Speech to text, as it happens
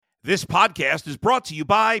This podcast is brought to you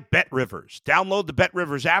by BetRivers. Download the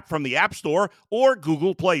BetRivers app from the App Store or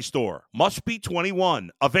Google Play Store. Must be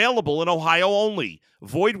 21. Available in Ohio only.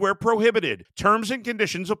 Void where prohibited. Terms and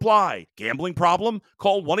conditions apply. Gambling problem?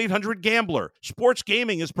 Call 1-800-GAMBLER. Sports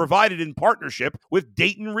gaming is provided in partnership with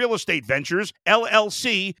Dayton Real Estate Ventures,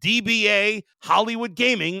 LLC, DBA, Hollywood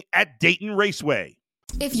Gaming at Dayton Raceway.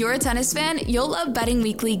 If you're a tennis fan, you'll love Betting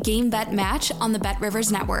Weekly Game Bet Match on the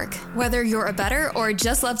BetRivers Network. Whether you're a bettor or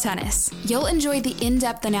just love tennis, you'll enjoy the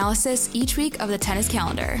in-depth analysis each week of the tennis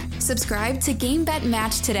calendar. Subscribe to Game Bet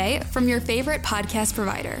Match today from your favorite podcast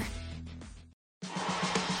provider.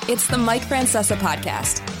 It's the Mike Francesa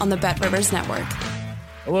Podcast on the BetRivers Network.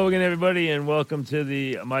 Hello again, everybody, and welcome to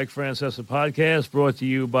the Mike Francesa Podcast, brought to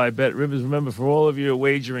you by BetRivers. Remember, for all of your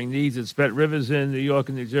wagering needs, it's BetRivers in New York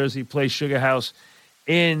and New Jersey. Play Sugar House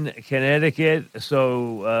in Connecticut.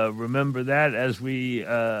 So remember that as we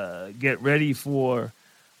get ready for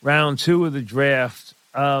round 2 of the draft.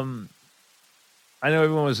 I know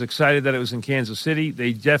everyone was excited that it was in Kansas City.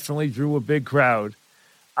 They definitely drew a big crowd.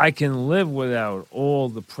 I can live without all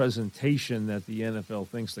the presentation that the NFL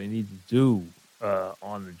thinks they need to do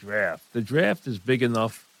on the draft. The draft is big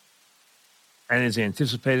enough and is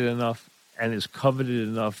anticipated enough and is coveted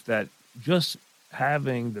enough that just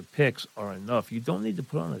having the picks are enough. You don't need to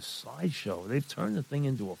put on a sideshow. They've turned the thing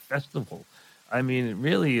into a festival. I mean, it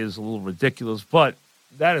really is a little ridiculous. But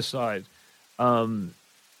that aside, were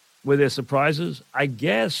there surprises? I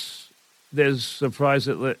guess there's surprise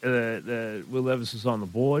that Will Levis is on the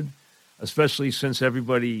board, especially since a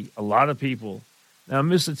lot of people. Now,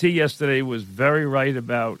 Mr. T yesterday was very right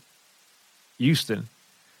about Houston.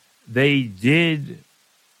 They did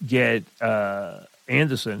get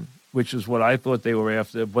Anderson, which is what I thought they were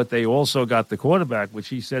after, but they also got the quarterback, which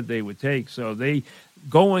he said they would take. So they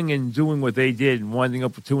going and doing what they did and winding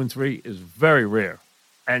up with 2 and 3 is very rare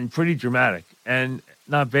and pretty dramatic and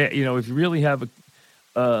not bad. You know, if you really have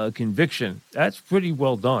a conviction, that's pretty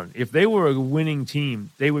well done. If they were a winning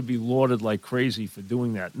team, they would be lauded like crazy for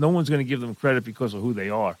doing that. No one's going to give them credit because of who they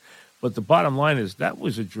are. But the bottom line is that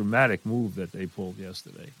was a dramatic move that they pulled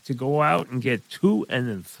yesterday to go out and get 2 and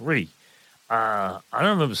then 3. I don't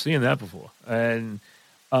remember seeing that before. And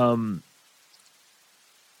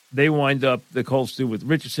they wind up, the Colts do with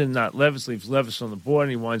Richardson, not Levis, leaves Levis on the board,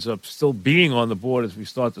 and he winds up still being on the board as we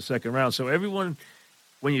start the second round. So everyone,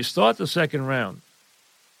 when you start the second round,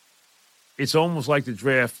 it's almost like the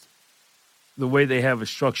draft, the way they have it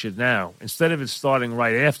structured now. Instead of it starting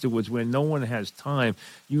right afterwards where no one has time,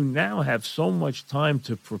 you now have so much time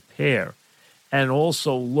to prepare. And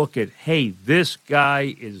also look at, hey, this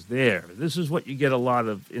guy is there. This is what you get a lot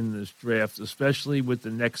of in this draft, especially with the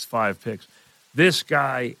next 5 picks. This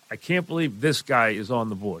guy, I can't believe this guy is on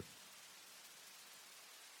the board.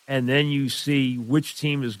 And then you see which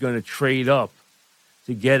team is going to trade up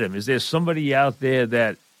to get him. Is there somebody out there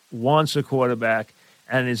that wants a quarterback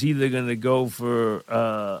and is either going to go for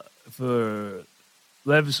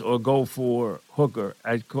Levis or go for Hooker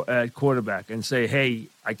at quarterback and say, hey,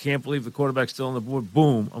 I can't believe the quarterback's still on the board.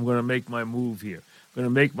 Boom, I'm going to make my move here. I'm going to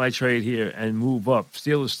make my trade here and move up.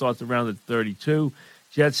 Steelers start the round at 32.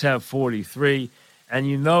 Jets have 43. And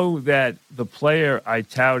you know that the player I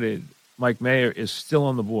touted, Mike Mayer, is still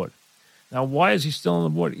on the board. Now, why is he still on the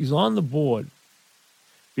board? He's on the board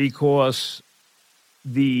because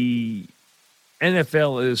the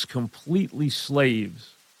NFL is completely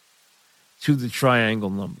slaves to the triangle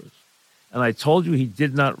numbers. And I told you he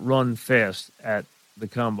did not run fast at the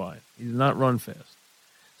combine. He did not run fast.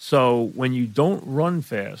 So when you don't run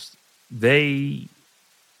fast, you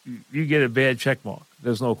get a bad check mark.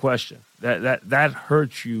 There's no question. That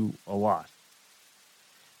hurts you a lot.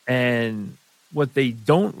 And what they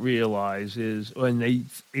don't realize is, and they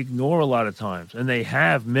ignore a lot of times, and they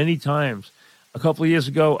have many times. A couple of years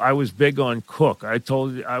ago, I was big on Cook. I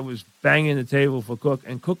told you I was banging the table for Cook,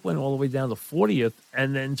 and Cook went all the way down to 40th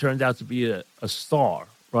and then turned out to be a star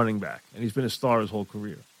running back, and he's been a star his whole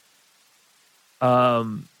career.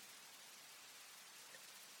 Emmitt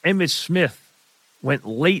Smith went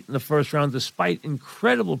late in the first round despite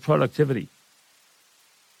incredible productivity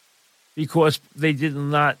because they did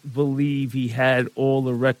not believe he had all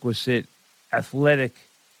the requisite athletic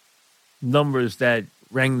numbers that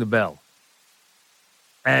rang the bell.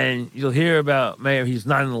 And you'll hear about Mayer, he's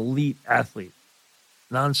not an elite athlete.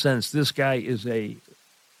 Nonsense. This guy is a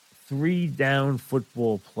 3-down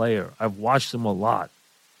football player. I've watched him a lot.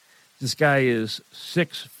 This guy is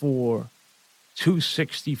 6'4",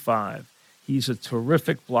 265. He's a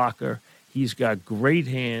terrific blocker. He's got great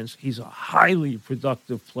hands. He's a highly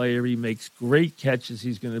productive player. He makes great catches.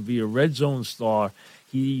 He's going to be a red zone star.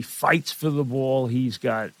 He fights for the ball. He's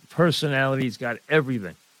got personality. He's got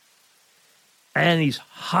everything. And he's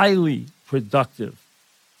highly productive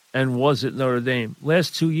and was at Notre Dame.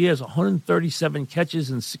 Last 2 years, 137 catches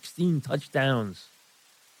and 16 touchdowns.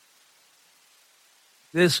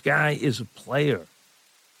 This guy is a player.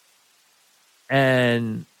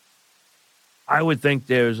 And I would think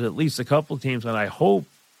there's at least a couple of teams, and I hope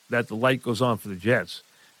that the light goes on for the Jets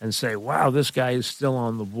and say, wow, this guy is still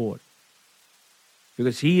on the board.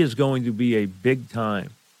 Because he is going to be a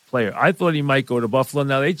big-time player. I thought he might go to Buffalo.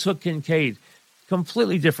 Now, they took Kincaid,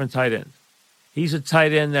 completely different tight end. He's a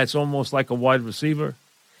tight end that's almost like a wide receiver.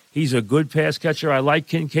 He's a good pass catcher. I like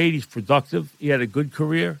Kincaid. He's productive. He had a good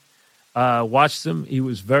career. Watched him. He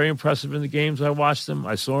was very impressive in the games I watched him.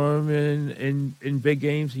 I saw him in big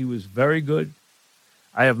games. He was very good.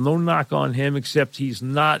 I have no knock on him, except he's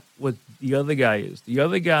not what the other guy is. The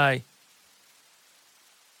other guy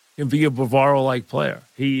can be a Bavaro-like player.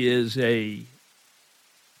 He is a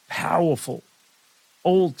powerful,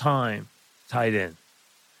 old-time tight end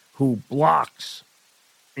who blocks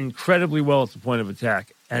incredibly well at the point of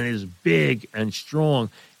attack and is big and strong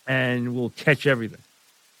and will catch everything.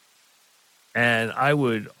 And I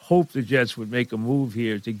would hope the Jets would make a move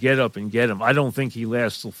here to get up and get him. I don't think he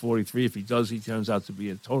lasts till 43. If he does, he turns out to be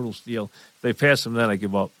a total steal. If they pass him, then I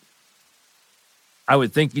give up. I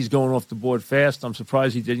would think he's going off the board fast. I'm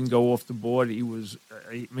surprised he didn't go off the board.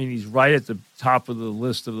 He's right at the top of the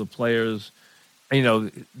list of the players. You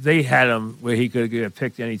know, they had him where he could get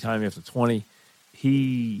picked any time after 20.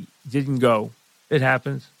 He didn't go. It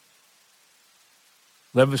happens.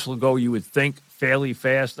 Levis will go, you would think, fairly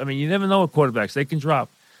fast. I mean, you never know with quarterbacks. They can drop.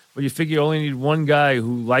 But you figure you only need one guy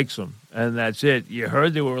who likes him, and that's it. You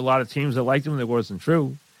heard there were a lot of teams that liked him. That wasn't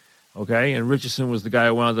true. Okay? And Richardson was the guy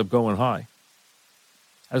who wound up going high.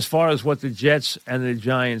 As far as what the Jets and the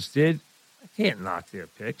Giants did, I can't knock their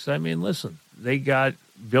picks. I mean, listen, they got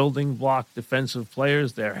building block defensive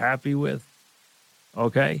players they're happy with.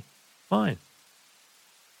 Okay? Fine.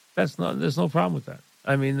 There's no problem with that.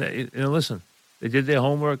 I mean, listen, they did their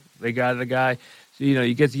homework. They got a guy. So,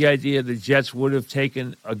 you get the idea the Jets would have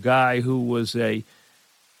taken a guy who was that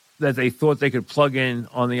they thought they could plug in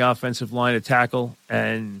on the offensive line to tackle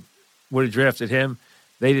and would have drafted him.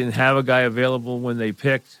 They didn't have a guy available when they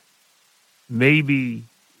picked. Maybe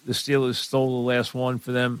the Steelers stole the last one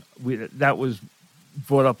for them. That was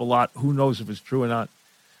brought up a lot. Who knows if it's true or not?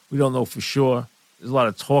 We don't know for sure. There's a lot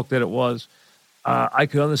of talk that it was. I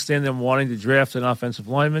could understand them wanting to draft an offensive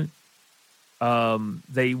lineman.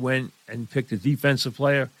 They went and picked a defensive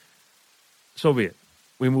player. So be it.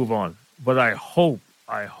 We move on. But I hope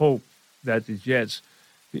that the Jets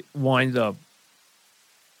wind up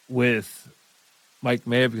with Mike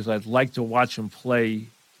Mayer, because I'd like to watch him play,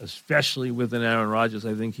 especially with an Aaron Rodgers.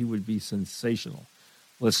 I think he would be sensational.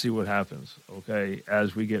 Let's see what happens, okay,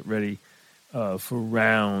 as we get ready for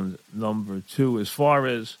round number 2. As far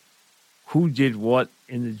as who did what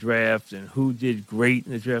in the draft and who did great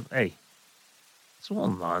in the draft, hey, it's all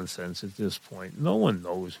nonsense at this point. No one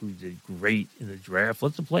knows who did great in the draft.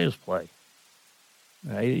 Let the players play.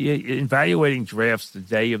 Right? Evaluating drafts the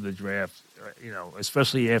day of the draft,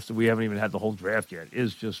 especially after we haven't even had the whole draft yet,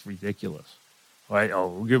 is just ridiculous. All right? Oh,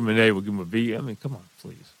 we'll give them an A, we'll give them a B. I mean, come on,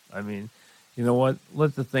 please. I mean, you know what?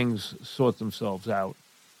 Let the things sort themselves out.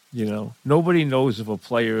 Nobody knows if a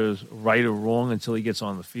player is right or wrong until he gets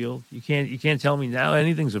on the field. You can't tell me now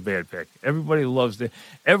anything's a bad pick. Everybody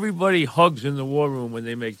hugs in the war room when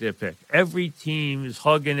they make their pick. Every team is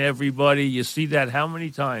hugging everybody. You see that how many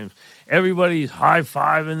times? Everybody's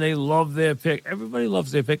high-fiving. They love their pick. Everybody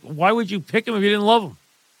loves their pick. Why would you pick him if you didn't love him?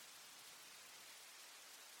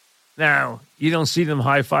 Now, you don't see them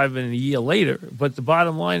high-fiving a year later, but the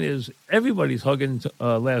bottom line is everybody's hugging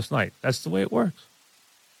last night. That's the way it works.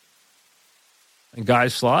 And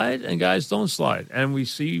guys slide and guys don't slide. And we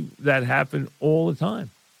see that happen all the time.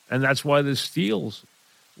 And that's why there's steals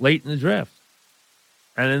late in the draft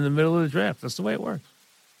and in the middle of the draft. That's the way it works.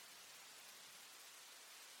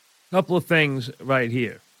 A couple of things right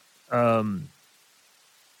here.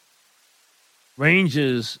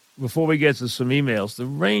 Rangers, before we get to some emails, the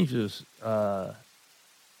Rangers,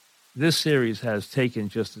 this series has taken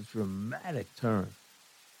just a dramatic turn.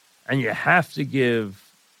 And you have to give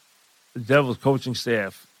the Devils coaching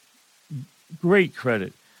staff great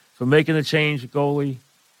credit for making the change at goalie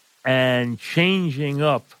and changing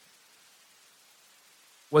up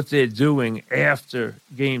what they're doing after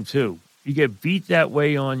Game 2. You get beat that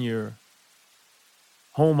way on your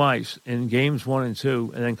home ice in Games 1 and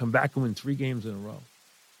 2, and then come back and win 3 games in a row.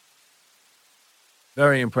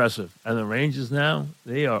 Very impressive. And the Rangers now,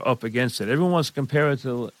 they are up against it. Everyone wants to compare it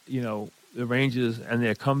to, the Rangers and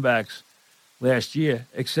their comebacks last year,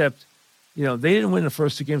 except, they didn't win the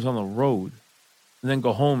first 2 games on the road and then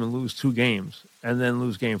go home and lose 2 games and then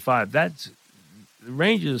lose game 5. That's the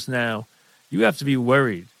Rangers now. You have to be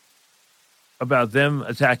worried about them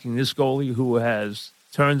attacking this goalie who has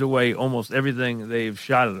turned away almost everything they've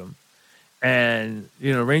shot at him. And,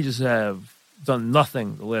 Rangers have done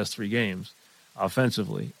nothing the last 3 games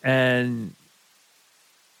offensively. And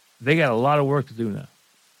they got a lot of work to do now.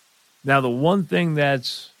 Now, the one thing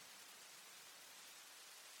that's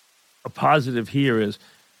a positive here is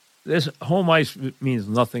this home ice means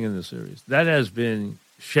nothing in the series. That has been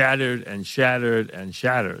shattered and shattered and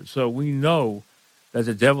shattered. So we know that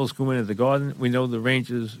the Devils can win at the Garden. We know the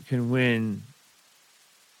Rangers can win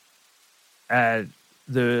at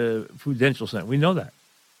the Prudential Center. We know that.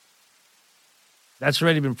 That's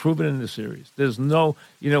already been proven in the series. There's no,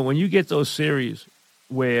 when you get those series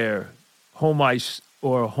where home ice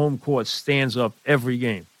or home court stands up every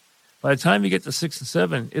game, by the time you get to 6 and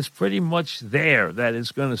 7, it's pretty much there that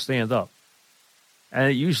it's going to stand up. And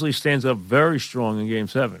it usually stands up very strong in Game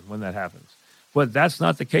 7 when that happens. But that's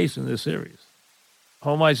not the case in this series.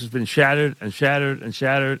 Home ice has been shattered and shattered and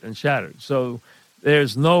shattered and shattered. So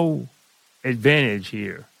there's no advantage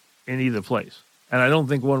here in either place. And I don't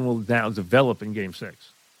think one will now develop in Game 6.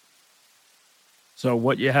 So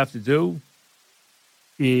what you have to do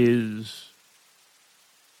is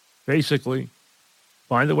basically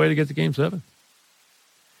find a way to get to Game 7.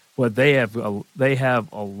 But they have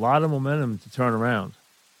a lot of momentum to turn around,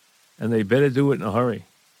 and they better do it in a hurry.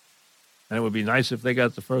 And it would be nice if they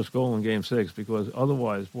got the first goal in Game 6, because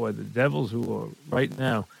otherwise, boy, the Devils, who are right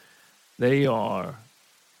now, they are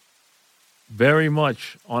very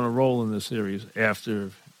much on a roll in this series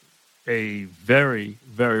after a very,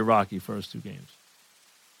 very rocky first 2 games.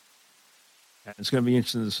 And it's going to be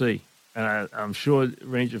interesting to see. And I'm sure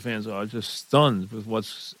Ranger fans are just stunned with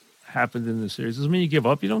what's happened in this series. Doesn't mean you give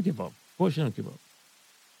up. You don't give up. Of course you don't give up.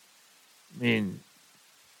 I mean,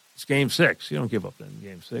 it's Game 6. You don't give up in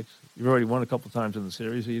Game 6. You've already won a couple times in the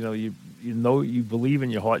series. So, you believe in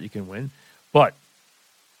your heart you can win. But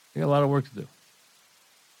you got a lot of work to do.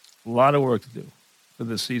 A lot of work to do for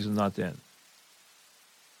this season not to end.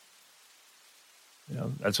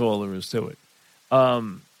 That's all there is to it.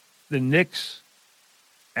 The Knicks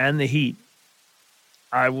and the Heat,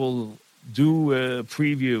 I will do a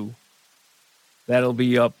preview that'll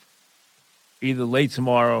be up either late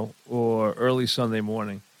tomorrow or early Sunday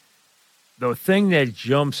morning. The thing that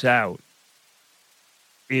jumps out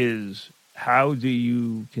is, how do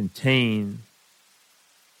you contain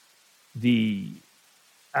the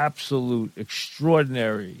absolute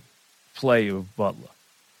extraordinary play of Butler?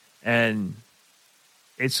 And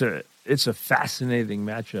it's a fascinating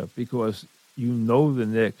matchup, because the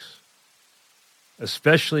Knicks,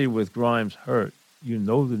 especially with Grimes hurt, the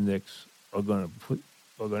Knicks are going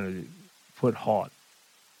to put heart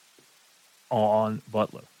on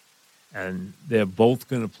Butler, and they're both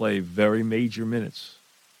going to play very major minutes.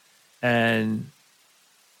 And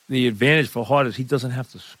the advantage for Hart is he doesn't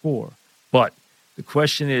have to score, but the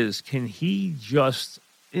question is, can he just?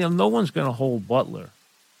 No one's going to hold Butler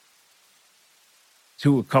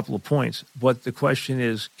to a couple of points, but the question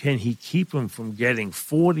is, can he keep him from getting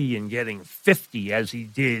 40 and getting 50 as he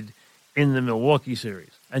did in the Milwaukee series,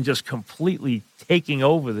 and just completely taking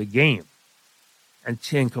over the game and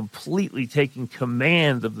completely taking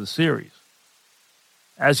command of the series,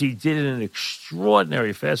 as he did in an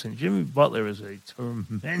extraordinary fashion? Jimmy Butler is a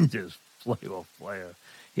tremendous playoff player.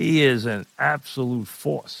 He is an absolute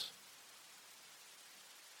force.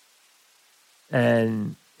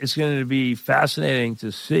 And it's going to be fascinating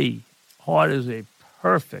to see. Hart is a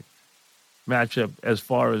perfect matchup as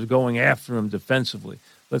far as going after him defensively.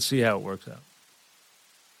 Let's see how it works out.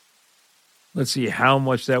 Let's see how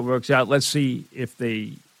much that works out. Let's see if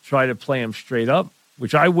they try to play him straight up,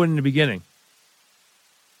 which I would in the beginning.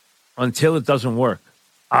 Until it doesn't work,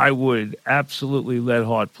 I would absolutely let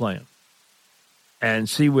Hart play him and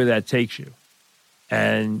see where that takes you.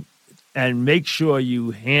 And make sure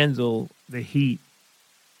you handle the Heat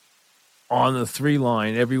on the 3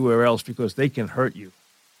 line everywhere else, because they can hurt you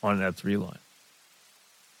on that 3 line.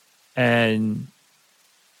 And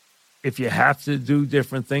if you have to do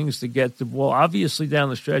different things to get the ball, obviously down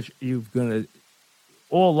the stretch,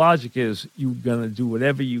 all logic is you're going to do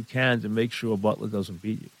whatever you can to make sure Butler doesn't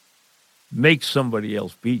beat you. Make somebody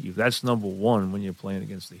else beat you. That's number one when you're playing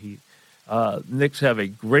against the Heat. Knicks have a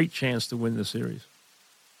great chance to win the series,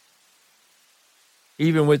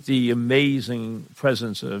 even with the amazing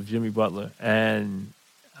presence of Jimmy Butler. And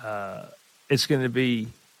it's going to be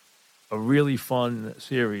a really fun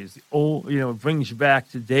series. It brings you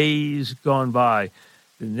back to days gone by,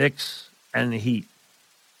 the Knicks and the Heat.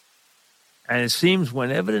 And it seems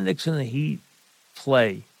whenever the Knicks and the Heat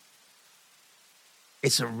play,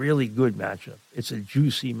 it's a really good matchup. It's a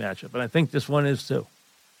juicy matchup. And I think this one is too.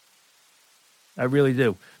 I really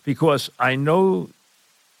do. Because I know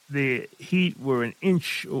the Heat were an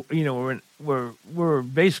inch, we're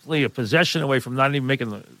basically a possession away from not even making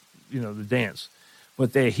the dance.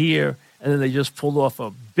 But they're here, and then they just pulled off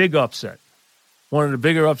a big upset. One of the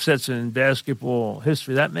bigger upsets in basketball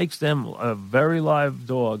history. That makes them a very live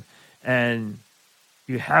dog. And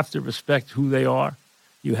you have to respect who they are.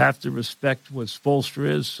 You have to respect what Spoelstra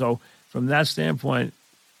is. So from that standpoint,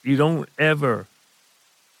 you don't ever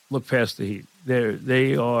look past the Heat.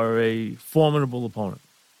 They are a formidable opponent.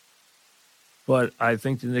 But I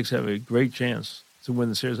think the Knicks have a great chance to win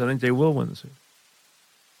the series. I think they will win the series.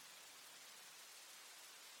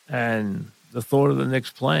 And the thought of the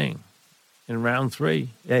Knicks playing in round 3,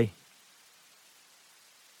 hey,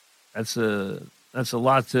 that's a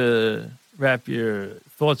lot to wrap your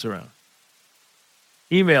thoughts around.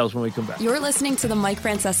 Emails when we come back. You're listening to the Mike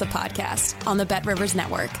Francesa podcast on the Bet Rivers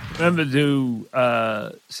Network. Remember to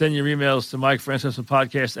send your emails to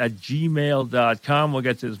MikeFrancesa@gmail.com. We'll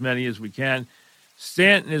get to as many as we can.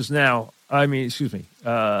 Judge is now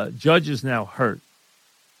hurt.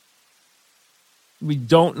 We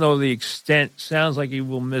don't know the extent. Sounds like he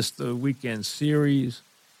will miss the weekend series.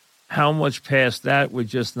 How much past that, we're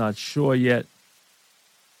just not sure yet.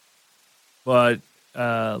 But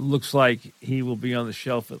looks like he will be on the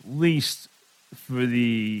shelf at least for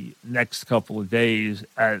the next couple of days,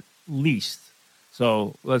 at least.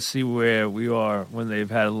 So let's see where we are when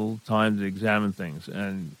they've had a little time to examine things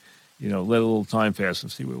and, let a little time pass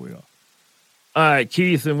and see where we are. All right,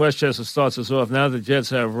 Keith in Westchester starts us off. Now the Jets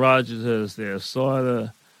have Rodgers as their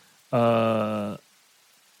starter. Do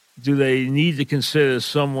they need to consider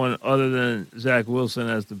someone other than Zach Wilson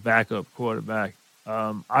as the backup quarterback?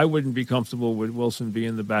 I wouldn't be comfortable with Wilson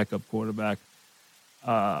being the backup quarterback.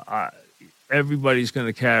 Everybody's going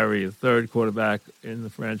to carry a third quarterback in the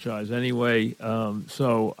franchise anyway,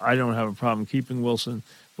 so I don't have a problem keeping Wilson,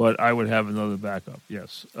 but I would have another backup,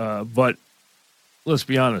 yes. But let's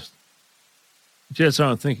be honest. Jets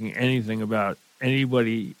aren't thinking anything about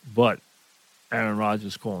anybody but Aaron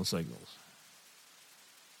Rodgers calling signals.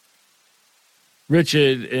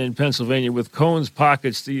 Richard in Pennsylvania, with Cohen's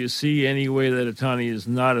pockets, do you see any way that Ohtani is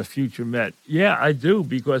not a future Met? Yeah, I do,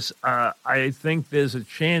 because I think there's a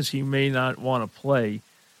chance he may not want to play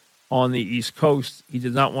on the East Coast. He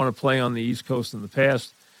did not want to play on the East Coast in the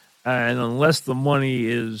past. And unless the money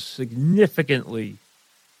is significantly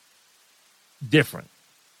different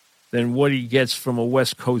than what he gets from a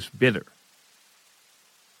West Coast bidder,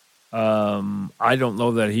 I don't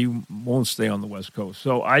know that he won't stay on the West Coast.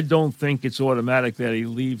 So I don't think it's automatic that he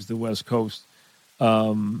leaves the West Coast.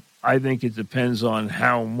 I think it depends on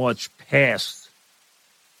how much past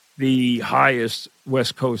the highest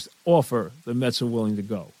West Coast offer the Mets are willing to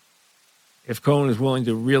go. If Cohen is willing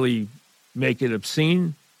to really make it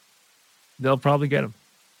obscene, they'll probably get him.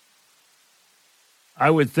 I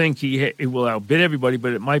would think he will outbid everybody,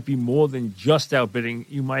 but it might be more than just outbidding.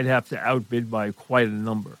 You might have to outbid by quite a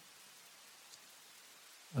number.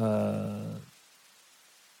 I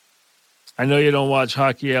know you don't watch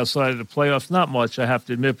hockey outside of the playoffs. Not much, I have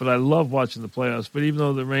to admit, but I love watching the playoffs. But even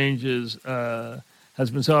though the Rangers has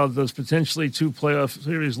been solid, does potentially 2 playoff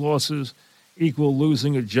series losses equal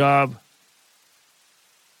losing a job?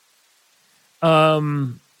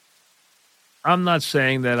 I'm not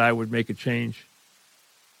saying that I would make a change.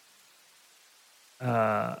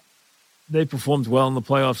 They performed well in the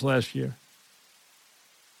playoffs last year.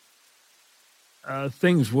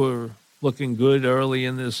 Things were looking good early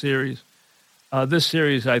in this series. This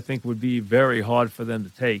series, I think, would be very hard for them to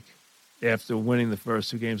take after winning the first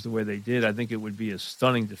 2 games the way they did. I think it would be a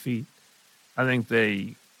stunning defeat. I think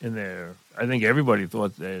everybody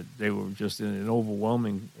thought that they were just in an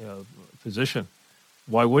overwhelming position.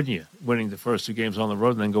 Why wouldn't you? Winning the first 2 games on the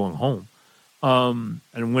road and then going home,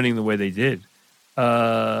 and winning the way they did.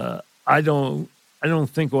 I don't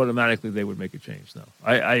think automatically they would make a change. No,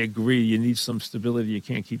 I agree. You need some stability. You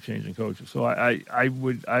can't keep changing coaches. So I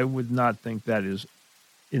would not think that is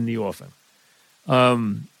in the offing.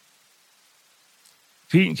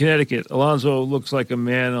 Pete in Connecticut, Alonso looks like a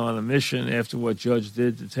man on a mission after what Judge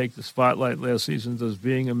did to take the spotlight last season. Does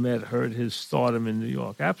being a Met hurt his stardom in New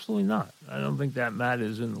York? Absolutely not. I don't think that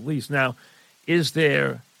matters in the least. Now, is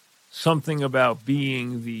there something about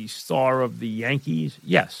being the star of the Yankees?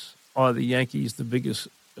 Yes. Are the Yankees the biggest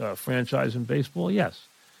franchise in baseball? Yes.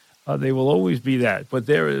 They will always be that. But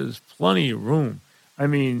there is plenty of room. I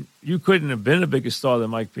mean, you couldn't have been a bigger star than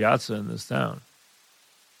Mike Piazza in this town.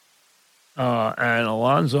 And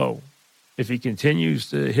Alonso, if he continues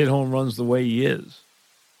to hit home runs the way he is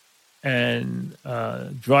and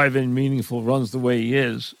drive in meaningful runs the way he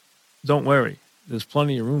is, don't worry. There's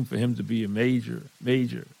plenty of room for him to be a major,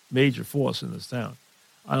 major, major force in this town.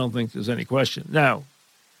 I don't think there's any question. Now,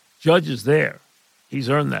 Judge is there. He's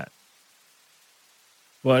earned that.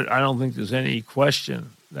 But I don't think there's any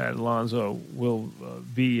question that Alonso will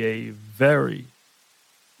be a very,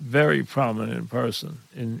 very prominent person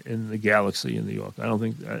in the galaxy in New York. I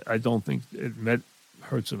don't think it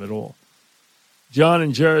hurts him at all. John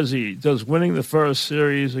in Jersey, does winning the first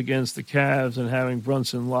series against the Cavs and having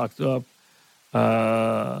Brunson locked up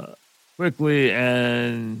quickly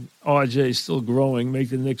and RJ still growing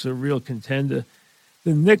make the Knicks a real contender?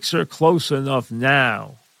 The Knicks are close enough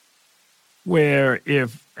now where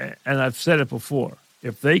and I've said it before,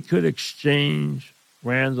 if they could exchange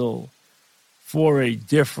Randall for a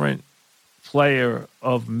different player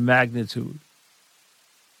of magnitude.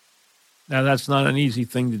 Now, that's not an easy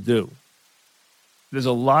thing to do. There's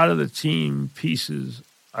a lot of the team pieces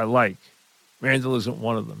I like. Randall isn't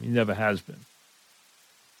one of them. He never has been.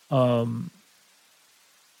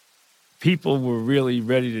 People were really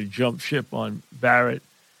ready to jump ship on Barrett.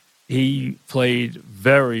 He played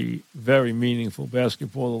very, very meaningful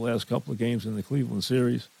basketball the last couple of games in the Cleveland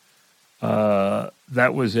series.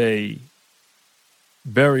 That was a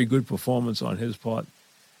very good performance on his part.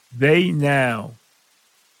 They now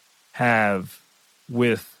have,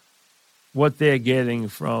 with what they're getting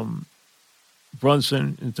from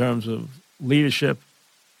Brunson in terms of leadership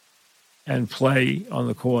and play on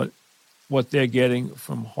the court, what they're getting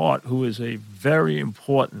from Hart, who is a very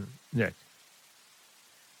important Knick,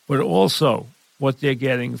 but also what they're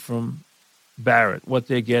getting from Barrett, what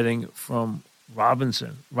they're getting from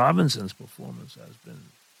Robinson. Robinson's performance has been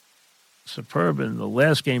superb, and the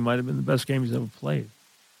last game might have been the best game he's ever played.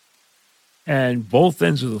 And both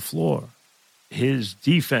ends of the floor, his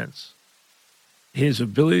defense, his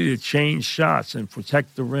ability to change shots and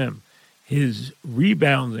protect the rim, his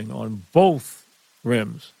rebounding on both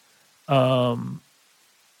rims,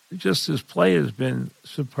 just his play has been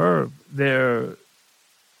superb. They're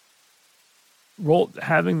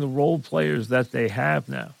having the role players that they have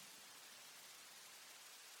now,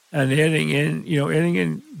 and adding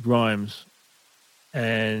in Grimes,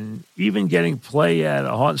 and even getting play at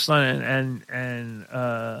Hartenstein and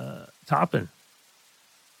Toppin.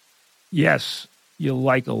 Yes, you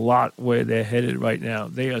like a lot where they're headed right now.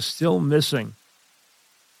 They are still missing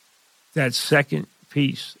that second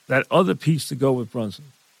piece, that other piece to go with Brunson.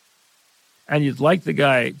 And you'd like the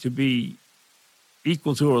guy to be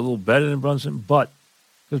equal to or a little better than Brunson, but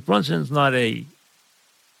because Brunson's not a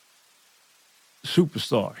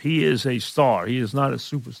superstar. He is a star. He is not a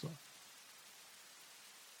superstar.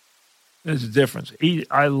 There's a difference.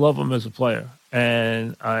 I love him as a player,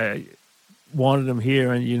 and I wanted him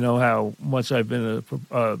here, and you know how much I've been,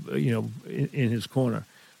 in his corner.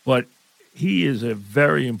 But he is a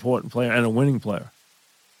very important player and a winning player.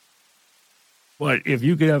 But if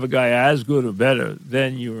you could have a guy as good or better,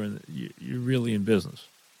 then you're really in business.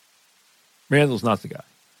 Randall's not the guy.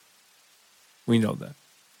 We know that.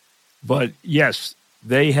 But yes,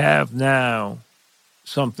 they have now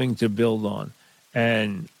something to build on,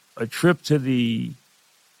 and a trip to the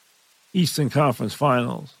Eastern Conference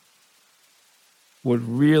Finals would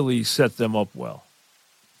really set them up well.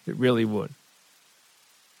 It really would.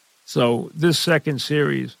 So this second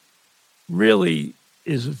series really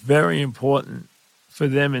is very important for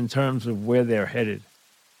them in terms of where they're headed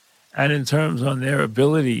and in terms on their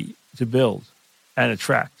ability to build and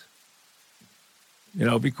attract.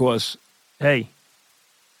 Because, hey,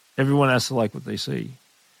 everyone has to like what they see.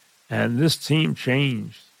 And this team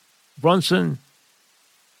changed. Brunson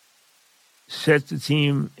set the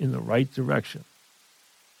team in the right direction,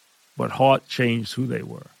 but Hart changed who they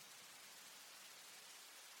were.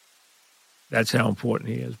 That's how important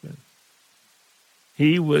he has been.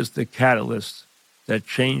 He was the catalyst that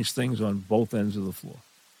changed things on both ends of the floor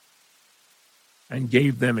and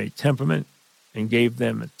gave them a temperament and gave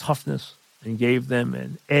them a toughness and gave them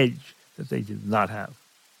an edge that they did not have.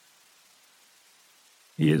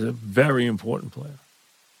 He is a very important player.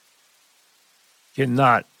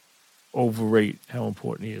 Cannot overrate how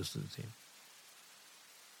important he is to the team.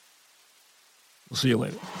 We'll see you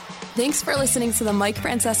later. Thanks for listening to the Mike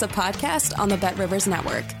Francesa podcast on the Bet Rivers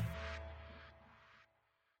Network.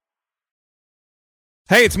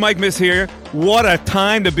 Hey, it's Mike Miss here. What a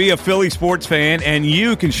time to be a Philly sports fan, and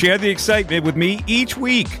you can share the excitement with me each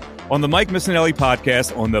week. on the Mike Missinelli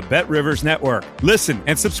Podcast on the Bet Rivers Network. Listen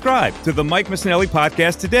and subscribe to the Mike Missinelli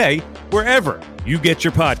Podcast today, wherever you get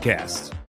your podcasts.